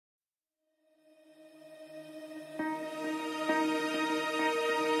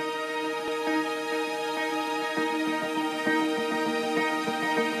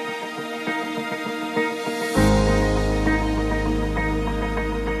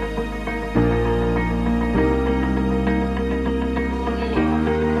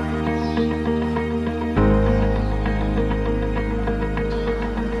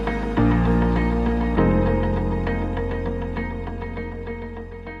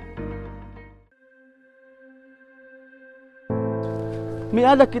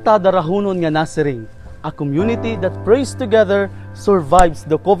Miada kita darahunon nga nasiring, a community that prays together survives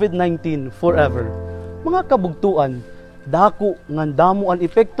the COVID-19 forever. Mga kabugtuan, dako nga damo ang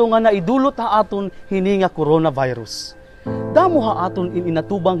epekto nga naidulot ha aton hini nga coronavirus. Damo ha aton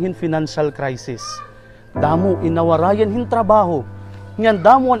inatubang hin financial crisis. Damo inawarayan hin trabaho. Ngan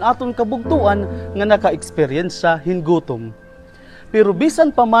damo ang aton kabugtuan nga naka-eksperyensya hin gutom. Pero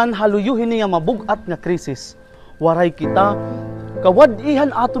bisan pa man haluyo hini nga mabugat nga krisis, waray kita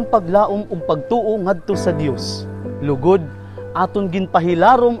kawad-ihan aton paglaom ug pagtuo ngadto sa Dios. Lugod aton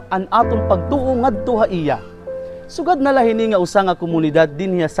ginpahilarom an aton pagtuo ngadto ha iya. Sugad na lahini nga usa nga komunidad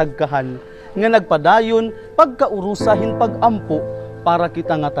dinhi sagkahan nga nagpadayon pagkaurusahin pagampo para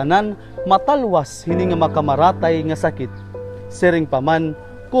kita nga tanan matalwas hini nga makamaratay nga sakit. Siring paman,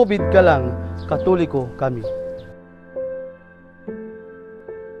 COVID ka lang, Katoliko kami.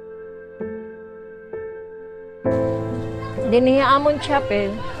 Dinhi amon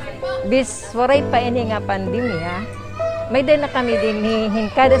chapel, bis waray pa ini nga pandemya, may din na kami dinhi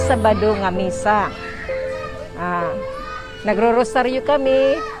kada Sabado nga misa. Nagro-rosaryo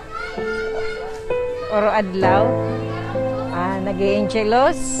kami, oro adlaw,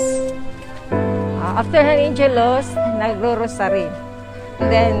 nag-i-angelos. After ng angelos, nagro-rosary.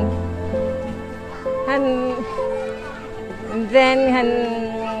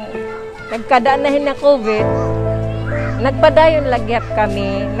 Nagkadaan na hin na COVID, nagpadayon lagyat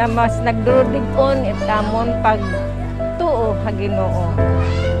kami na mas nagdurudig-on itamon pagtuo ha Ginoo.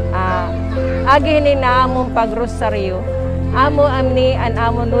 Agi ni na amon pagrosaryo, amo amni an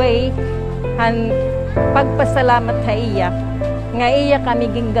amon way han pagpasalamat sa iya nga iya kami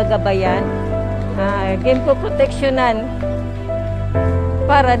ginggagabayan, ginpo proteksyonan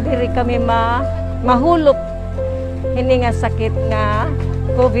para diri kami mahulog hini nga sakit nga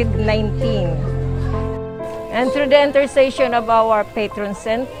COVID-19. And through the intercession of our patron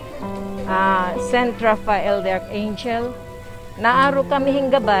saint, Saint Raphael the Archangel, naaro kami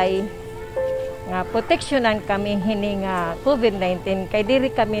hinggabay nga proteksyonan kami hini nga COVID-19 kay diri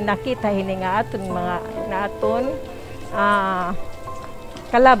kami nakita hini nga aton mga naton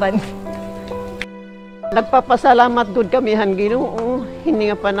kalaban. Nagpapasalamat gud kami han Ginoo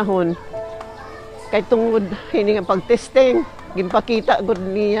hini nga panahon kay tungod hini nga pagtesting ginpakita gud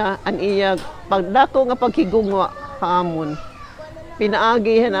niya an iya pagdako nga paghigugma haamon.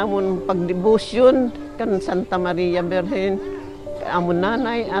 Pinaagihan amon pagdebosyon kan Santa Maria Birhen, amon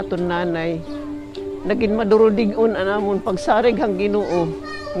nanay, aton nanay. Naging madurudig-on an amon pagsarig hang Ginoo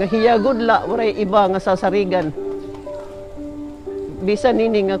nga hiyagod la waray iba nga sasarigan. Bisan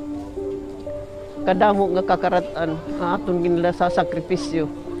nini nga kadamo nga kakaratan nga aton ginla sa sakripisyo.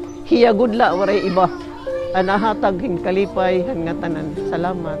 Hiyagod la waray iba. Anahatag hin kalipay han nga tanan.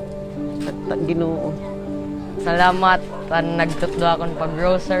 Salamat at Ginoo. Salamat tan nagtutdo akong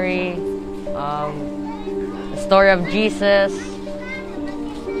pag-grocery, the story of Jesus,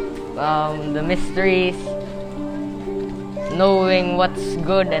 the mysteries, knowing what's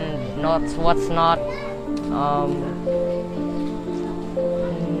good and what's not.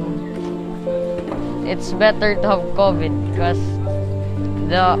 It's better to have COVID because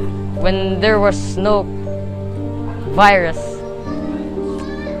when there was no virus,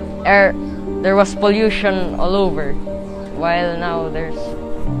 there was pollution all over, while now there's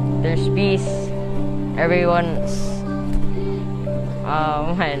peace. Everyone's I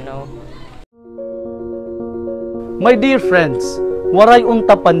don't know. My dear friends, waray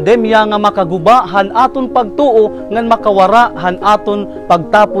unta pandemya nga makaguba han aton pagtuo ngan makawara han aton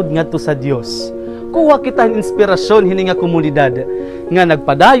pagtapod ngadto sa Dios. Kuha kita ng inspirasyon hini nga komunidad nga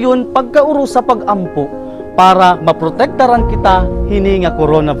nagpadayon pagkauro sa pagampo para maprotektaran kita hini nga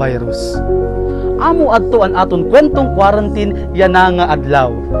coronavirus. Amo adto an aton kwentong quarantine yana nga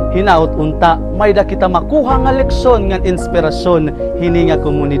adlaw. Hinaot unta may da kita makuha nga leksyon nga inspirasyon hini nga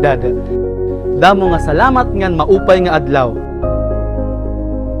komunidad. Damo nga salamat ngan maupay nga adlaw.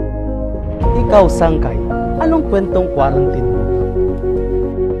 Ikaw sangkay, anong kwentong quarantine